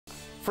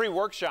Free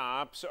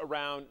workshops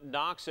around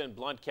Knox and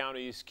Blount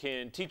counties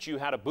can teach you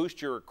how to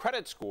boost your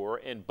credit score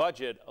and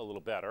budget a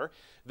little better.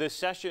 The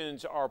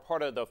sessions are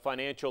part of the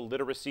Financial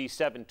Literacy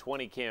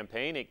 720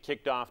 campaign. It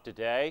kicked off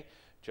today,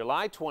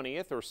 July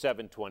 20th or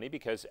 720,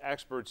 because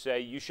experts say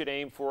you should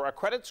aim for a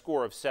credit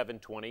score of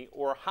 720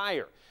 or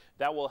higher.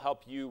 That will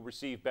help you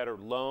receive better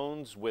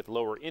loans with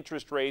lower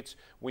interest rates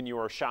when you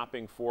are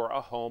shopping for a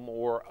home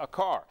or a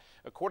car.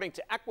 According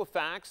to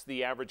Equifax,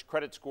 the average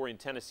credit score in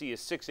Tennessee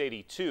is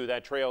 682.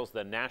 That trails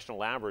the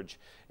national average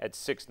at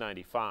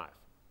 695.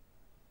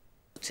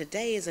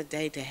 Today is a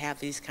day to have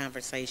these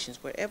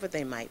conversations wherever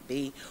they might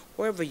be,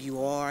 wherever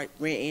you are,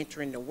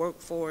 re-entering the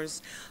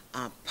workforce,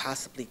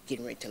 possibly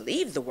getting ready to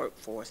leave the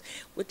workforce,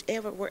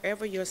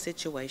 wherever your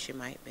situation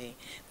might be.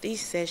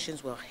 These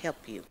sessions will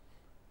help you.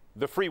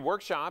 The free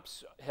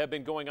workshops have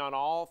been going on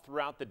all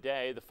throughout the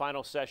day. The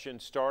final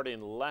sessions start in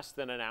less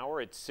than an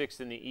hour at 6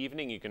 in the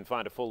evening. You can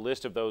find a full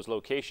list of those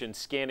locations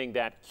scanning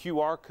that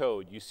QR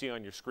code you see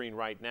on your screen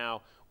right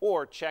now,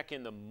 or check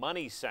in the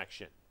money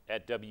section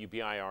at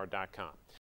WBIR.com.